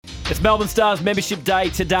It's Melbourne Stars Membership Day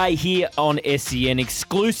today here on SEN.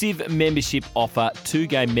 Exclusive membership offer,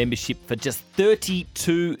 2-game membership for just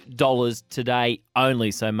 $32 today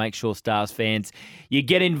only. So make sure, Stars fans, you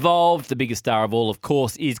get involved. The biggest star of all, of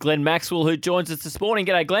course, is Glenn Maxwell, who joins us this morning.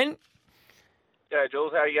 G'day, Glenn. G'day,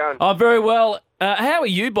 Jules. How are you going? Oh, very well. How are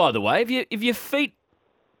you, by the way? Have your feet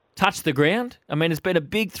touched the ground? I mean, it's been a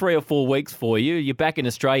big 3 or 4 weeks for you. You're back in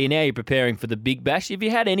Australia now. You're preparing for the Big Bash. Have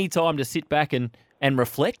you had any time to sit back and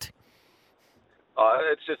reflect?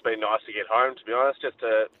 It's just been nice to get home, to be honest, just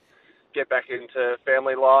to get back into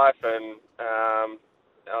family life and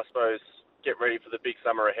I suppose get ready for the big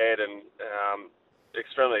summer ahead, and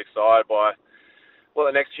extremely excited by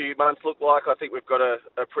what the next few months look like. I think we've got a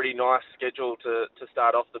pretty nice schedule to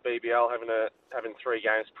start off the BBL, having 3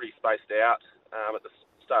 games pretty spaced out at the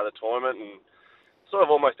start of the tournament and sort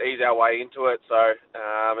of almost ease our way into it. So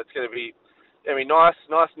it's going to be nice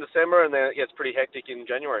in December, and then it gets pretty hectic in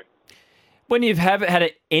January. When you've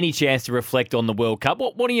had any chance to reflect on the World Cup,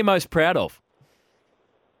 what are you most proud of?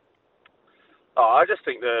 I just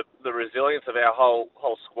think the resilience of our whole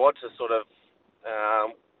squad to sort of, I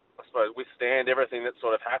suppose, withstand everything that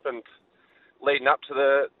sort of happened leading up to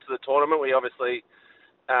the tournament. We obviously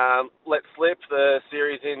let slip the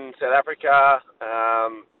series in South Africa.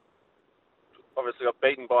 Obviously got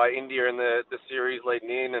beaten by India in the series leading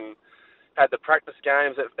in, and had the practice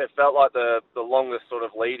games. It felt like the longest sort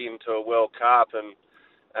of lead into a World Cup, and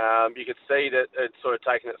you could see that it's sort of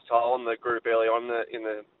taken its toll on the group early on in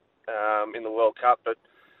the World Cup. But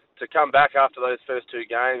to come back after those first 2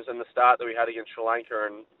 games and the start that we had against Sri Lanka,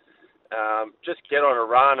 and just get on a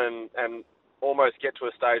run and almost get to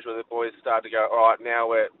a stage where the boys start to go, all right, now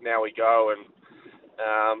we go, and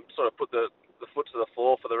sort of put the foot to the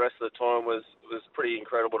floor for the rest of the tournament was pretty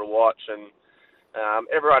incredible to watch. And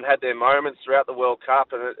everyone had their moments throughout the World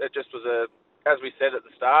Cup, and it just was as we said at the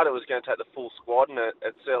start, it was going to take the full squad, and it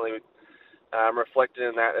certainly reflected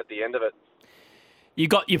in that at the end of it. You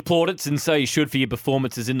got your plaudits, and so you should, for your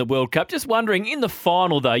performances in the World Cup. Just wondering, in the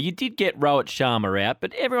final, though, you did get Rohit Sharma out,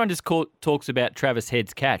 but everyone just talks about Travis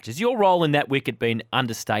Head's catch. Has your role in that wicket been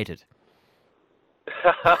understated?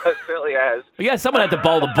 It certainly has. Well, yeah, someone had to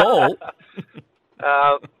bowl the ball.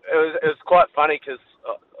 It was quite funny because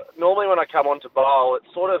normally when I come on to bowl,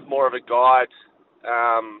 it's sort of more of a guide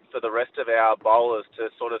for the rest of our bowlers to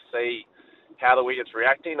sort of see how the wicket's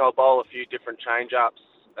reacting. I'll bowl a few different change-ups,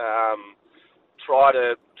 try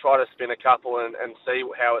to spin a couple and see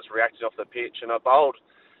how it's reacting off the pitch. And I bowled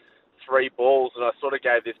 3 balls, and I sort of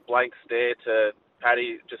gave this blank stare to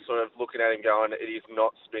Paddy, just sort of looking at him going, it is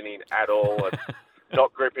not spinning at all. It's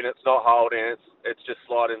not gripping, it's not holding, it's just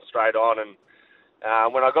sliding straight on. And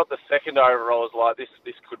when I got the second over, I was like, this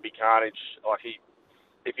could be carnage. Like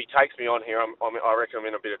if he takes me on here, I reckon I'm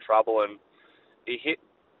in a bit of trouble. And he hit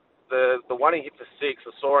the one he hit for 6.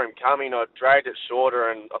 I saw him coming. I dragged it shorter,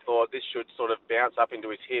 and I thought this should sort of bounce up into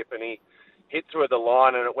his hip. And he hit through the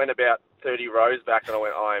line, and it went about 30 rows back. And I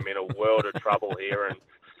went, I am in a world of trouble here. And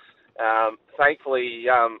thankfully,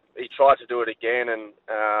 he tried to do it again, and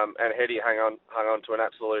Hetty hung on to an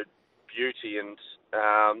absolute beauty. And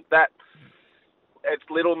it's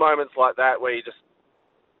little moments like that where you just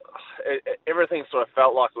everything sort of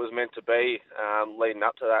felt like it was meant to be leading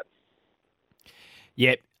up to that.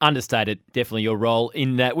 Yeah, understated. Definitely your role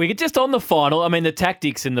in that wicket. Just on the final, I mean, the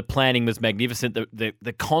tactics and the planning was magnificent.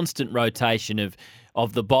 The constant rotation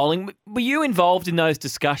of the bowling. Were you involved in those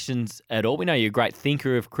discussions at all? We know you're a great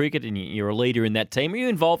thinker of cricket and you're a leader in that team. Were you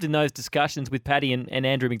involved in those discussions with Paddy and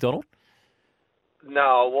Andrew McDonald? No,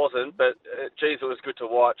 I wasn't, but geez, it was good to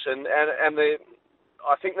watch. And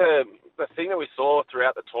I think the thing that we saw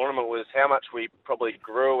throughout the tournament was how much we probably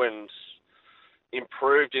grew and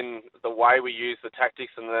improved in the way we use the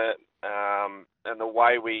tactics and the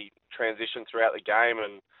way we transitioned throughout the game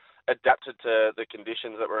and adapted to the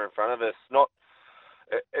conditions that were in front of us.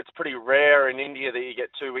 It's pretty rare in India that you get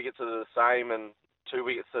 2 wickets that are the same and 2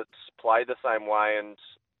 wickets that play the same way. And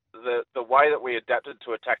the way that we adapted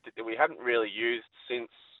to a tactic that we hadn't really used since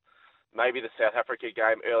maybe the South Africa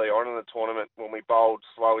game early on in the tournament when we bowled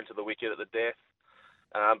slow into the wicket at the death.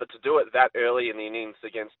 But to do it that early in the innings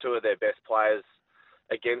against 2 of their best players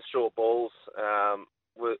against short balls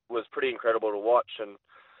was pretty incredible to watch. And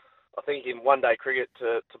I think in one-day cricket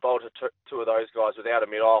to bowl to 2 of those guys without a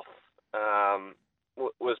mid-off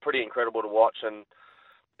was pretty incredible to watch. And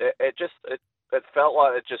it felt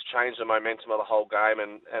like it just changed the momentum of the whole game.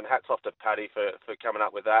 And hats off to Paddy for coming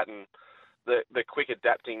up with that. And the quick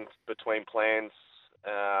adapting between plans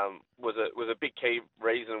was a big key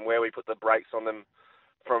reason where we put the brakes on them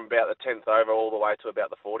from about the 10th over all the way to about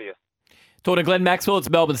the 40th. Talking to Glenn Maxwell, it's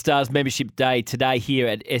Melbourne Stars Membership Day today here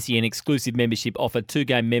at SEN. Exclusive membership offer,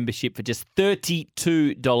 2-game membership for just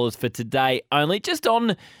 $32 for today only. Just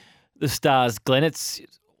on the Stars, Glenn, it's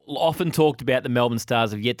often talked about the Melbourne Stars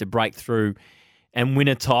have yet to break through and win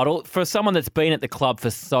a title. For someone that's been at the club for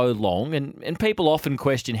so long, and people often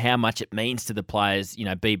question how much it means to the players,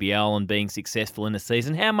 BBL and being successful in a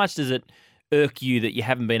season, how much does it irk you that you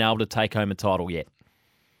haven't been able to take home a title yet?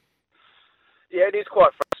 Yeah, it is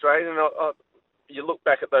quite frustrating. You look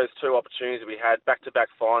back at those two opportunities we had, back-to-back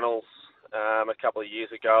finals a couple of years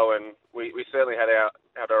ago, and we certainly had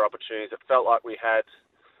our opportunities. It felt like we had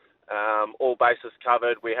all bases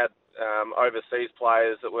covered. We had overseas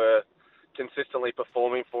players that were consistently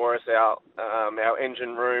performing for us. Our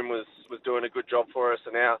engine room was doing a good job for us,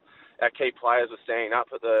 and our key players were standing up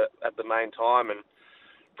at the main time. And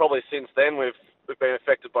probably since then we've been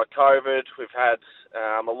affected by COVID. We've had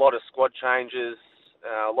a lot of squad changes,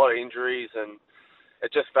 a lot of injuries, and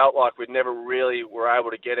it just felt like we never really were able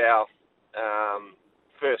to get our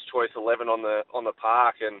first choice 11 on the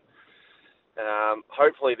park. And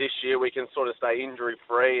hopefully this year we can sort of stay injury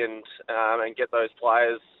free and get those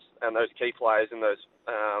players and those key players in those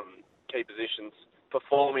key positions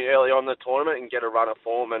performing early on in the tournament and get a run of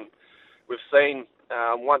form. And we've seen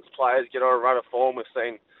once players get on a run of form, we've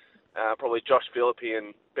seen probably Josh Philippi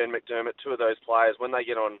and Ben McDermott, two of those players, when they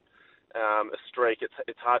get on a streak,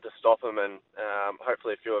 it's hard to stop them, and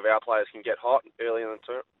hopefully a few of our players can get hot early on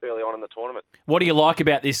in the tournament. What do you like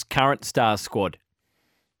about this current Stars squad?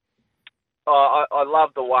 I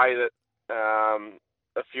love the way that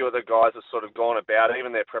a few of the guys have sort of gone about,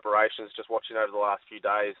 even their preparations, just watching over the last few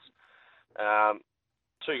days.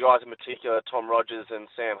 Two guys in particular, Tom Rogers and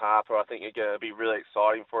Sam Harper, I think are going to be really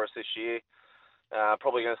exciting for us this year.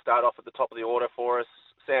 Probably going to start off at the top of the order for us.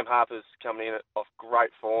 Sam Harper's coming in off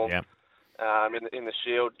great form. Yeah. In the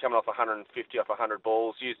Shield, coming off 150 off 100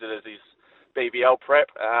 balls, used it as his BBL prep.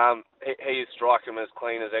 He is striking them as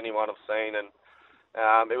clean as anyone I've seen, and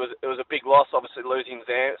it was a big loss, obviously losing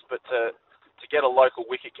Zance, but to get a local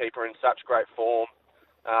wicketkeeper in such great form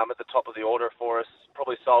at the top of the order for us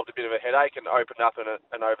probably solved a bit of a headache and opened up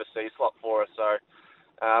an overseas slot for us. So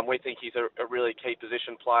we think he's a really key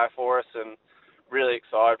position player for us, and really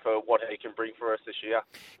excited for what he can bring for us this year.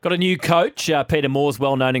 Got a new coach, Peter Moore's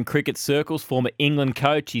well known in cricket circles, former England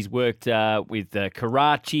coach. He's worked with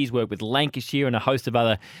Karachi, he's worked with Lancashire and a host of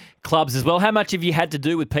other clubs as well. How much have you had to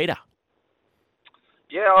do with Peter?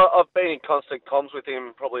 Yeah, I've been in constant comms with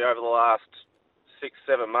him probably over the last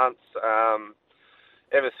 6-7 months,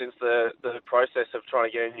 ever since the process of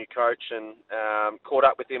trying to get a new coach, and caught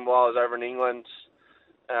up with him while I was over in England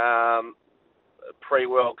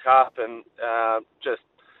pre-World Cup, and just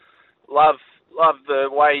love the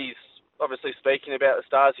way he's obviously speaking about the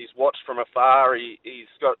Stars. He's watched from afar. He's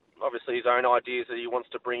got obviously his own ideas that he wants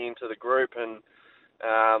to bring into the group, and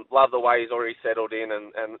love the way he's already settled in,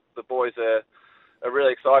 and the boys are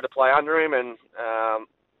really excited to play under him, and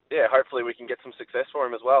hopefully we can get some success for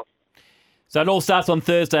him as well. So it all starts on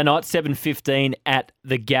Thursday night, 7:15 at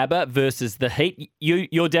the Gabba versus the Heat.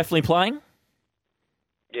 You're definitely playing?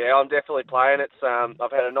 Yeah, I'm definitely playing. It's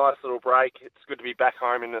I've had a nice little break. It's good to be back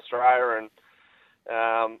home in Australia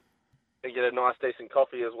and get a nice decent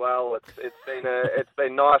coffee as well. It's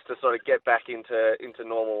been nice to sort of get back into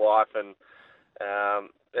normal life, and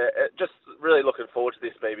just really looking forward to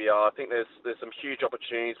this BBL. I think there's some huge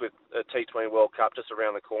opportunities with a T20 World Cup just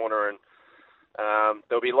around the corner, and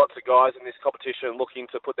there'll be lots of guys in this competition looking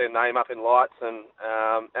to put their name up in lights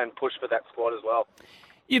and push for that squad as well.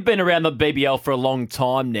 You've been around the BBL for a long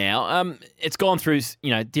time now. It's gone through,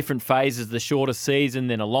 different phases, the shorter season,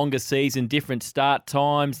 then a longer season, different start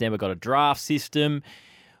times. Now we've got a draft system.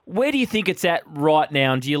 Where do you think it's at right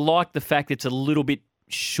now? And do you like the fact it's a little bit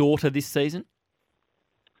shorter this season?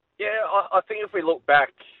 Yeah, I think if we look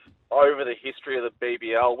back over the history of the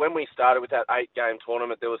BBL, when we started with that 8-game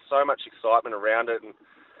tournament, there was so much excitement around it, and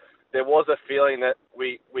there was a feeling that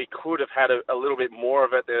we could have had a little bit more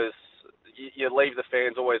of it. You leave the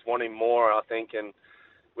fans always wanting more, I think, and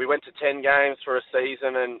we went to 10 games for a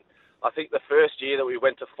season, and I think the first year that we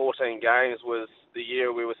went to 14 games was the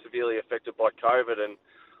year we were severely affected by COVID, and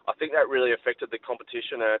I think that really affected the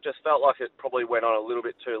competition, and it just felt like it probably went on a little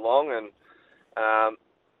bit too long, and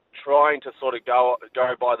trying to sort of go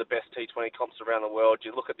by the best T20 comps around the world.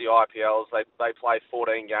 You look at the IPLs, they play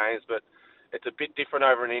 14 games, but it's a bit different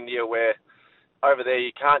over in India, where over there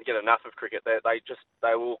you can't get enough of cricket.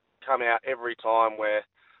 They will come out every time, where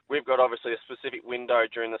we've got obviously a specific window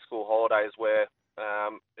during the school holidays where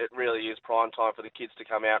it really is prime time for the kids to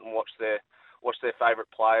come out and watch their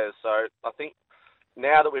favourite players. So I think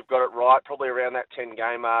now that we've got it right, probably around that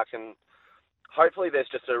 10-game mark, and hopefully there's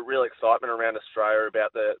just a real excitement around Australia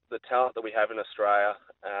about the talent that we have in Australia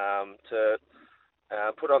to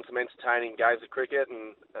put on some entertaining games of cricket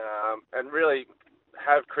and really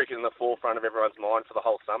have cricket in the forefront of everyone's mind for the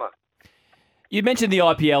whole summer. You mentioned the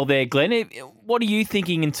IPL there, Glenn. What are you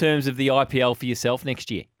thinking in terms of the IPL for yourself next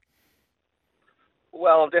year?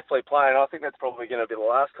 Well, I'm definitely playing. I think that's probably going to be the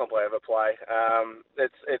last comp I ever play.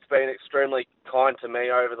 It's been extremely kind to me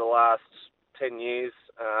over the last 10 years.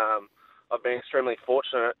 I've been extremely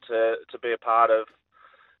fortunate to be a part of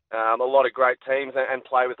a lot of great teams and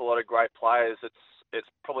play with a lot of great players. It's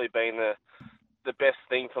probably been the best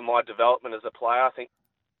thing for my development as a player. I think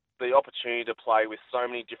the opportunity to play with so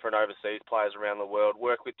many different overseas players around the world,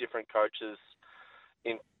 work with different coaches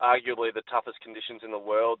in arguably the toughest conditions in the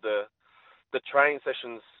world, the training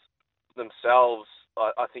sessions themselves,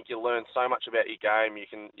 I think you learn so much about your game. You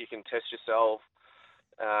can test yourself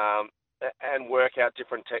and work out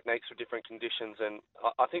different techniques for different conditions, and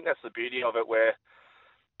I think that's the beauty of it. Where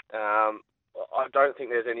I don't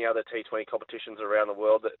think there's any other T20 competitions around the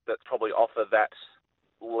world that probably offer that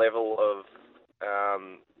level of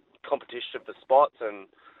competition for spots and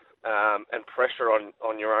pressure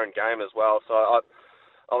on your own game as well. So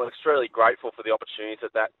I'm extremely grateful for the opportunities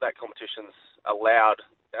that competition's allowed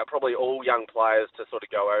probably all young players to sort of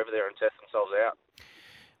go over there and test themselves out.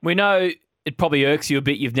 We know it probably irks you a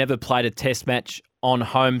bit. You've never played a test match on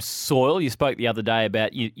home soil. You spoke the other day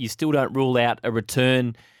about you still don't rule out a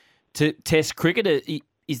return to test cricket.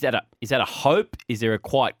 Is that a hope? Is there a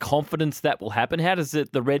quiet confidence that will happen? How does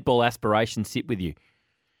the red ball aspiration sit with you?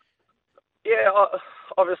 Yeah,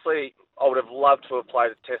 obviously I would have loved to have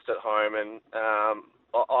played a test at home, and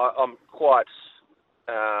I'm quite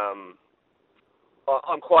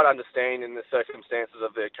understanding in the circumstances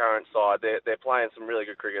of their current side. They're playing some really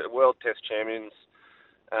good cricket. World Test champions.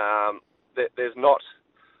 There's not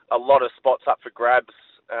a lot of spots up for grabs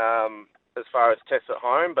as far as tests at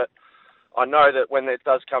home, but I know that when it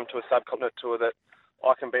does come to a subcontinent tour, that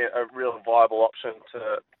I can be a real viable option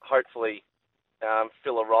to hopefully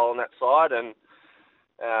fill a role on that side. And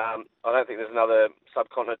I don't think there's another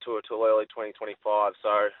subcontinent tour till early 2025.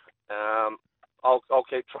 So I'll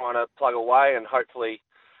keep trying to plug away and hopefully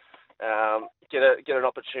get an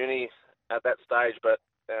opportunity at that stage. But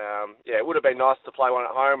yeah, it would have been nice to play one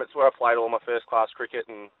at home. It's where I played all my first class cricket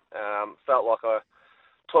and felt like I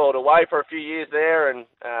toiled away for a few years there. And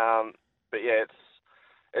but yeah,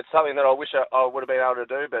 it's something that I wish I would have been able to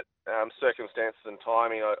do. But circumstances and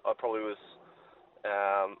timing, I probably was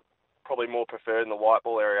probably more preferred in the white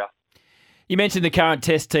ball area. You mentioned the current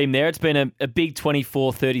test team there. It's been a big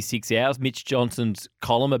 24, 36 hours. Mitch Johnson's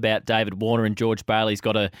column about David Warner and George Bailey's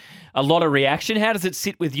got a lot of reaction. How does it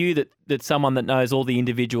sit with you that someone that knows all the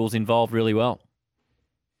individuals involved really well?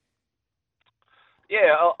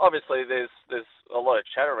 Yeah, obviously there's a lot of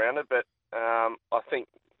chat around it, but I think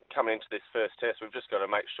coming into this first test, we've just got to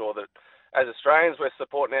make sure that as Australians we're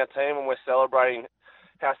supporting our team and we're celebrating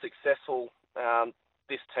how successful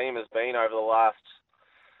this team has been over the last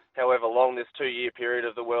however long, this 2-year period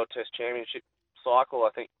of the World Test Championship cycle.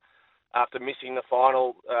 I think after missing the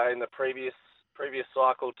final in the previous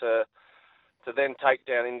cycle to then take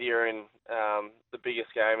down India in the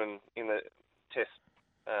biggest game in the Test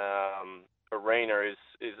arena is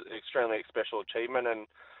an extremely special achievement, and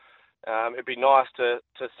it'd be nice to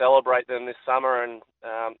celebrate them this summer. And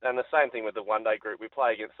the same thing with the one-day group. We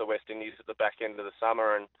play against the West Indies at the back end of the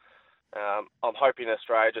summer, and I'm hoping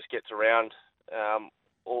Australia just gets around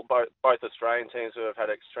both Australian teams who have had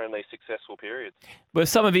extremely successful periods. Were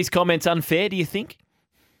some of his comments unfair, do you think?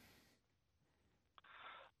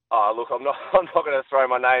 Oh, look, I'm not going to throw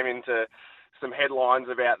my name into some headlines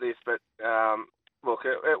about this, but look,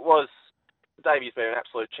 it was Davey's been an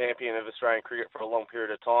absolute champion of Australian cricket for a long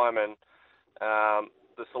period of time, and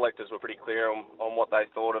the selectors were pretty clear on what they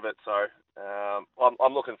thought of it. So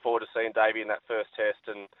I'm looking forward to seeing Davey in that first test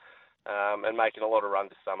and making a lot of runs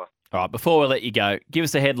this summer. All right, before we let you go, give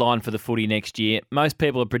us a headline for the footy next year. Most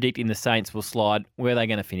people are predicting the Saints will slide. Where are they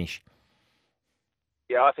going to finish?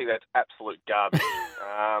 Yeah, I think that's absolute garbage.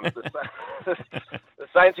 The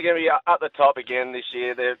Saints are going to be at the top again this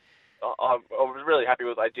year. I was really happy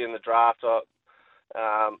with what they did in the draft.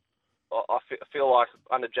 I feel like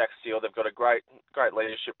under Jack Steele, they've got a great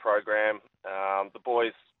leadership program. The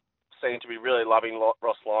boys seem to be really loving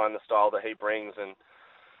Ross Lyon, the style that he brings, and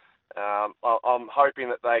I'm hoping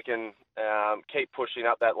that they can keep pushing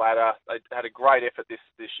up that ladder. They had a great effort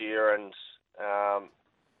this year, and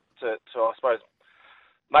to I suppose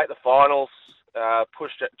make the finals,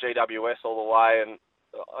 pushed at GWS all the way, and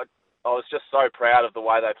I was just so proud of the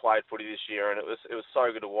way they played footy this year, and it was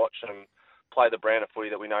so good to watch them play the brand of footy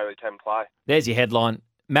that we know we can play. There's your headline.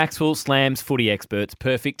 Maxwell slams footy experts.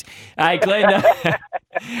 Perfect. Hey, Glenn.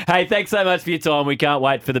 Hey, thanks so much for your time. We can't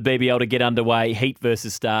wait for the BBL to get underway. Heat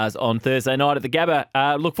versus Stars on Thursday night at the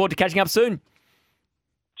Gabba. Look forward to catching up soon.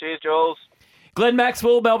 Cheers, Jules. Glenn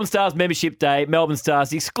Maxwell, Melbourne Stars Membership Day. Melbourne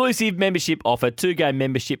Stars exclusive membership offer. 2-game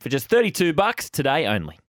membership for just $32 today only.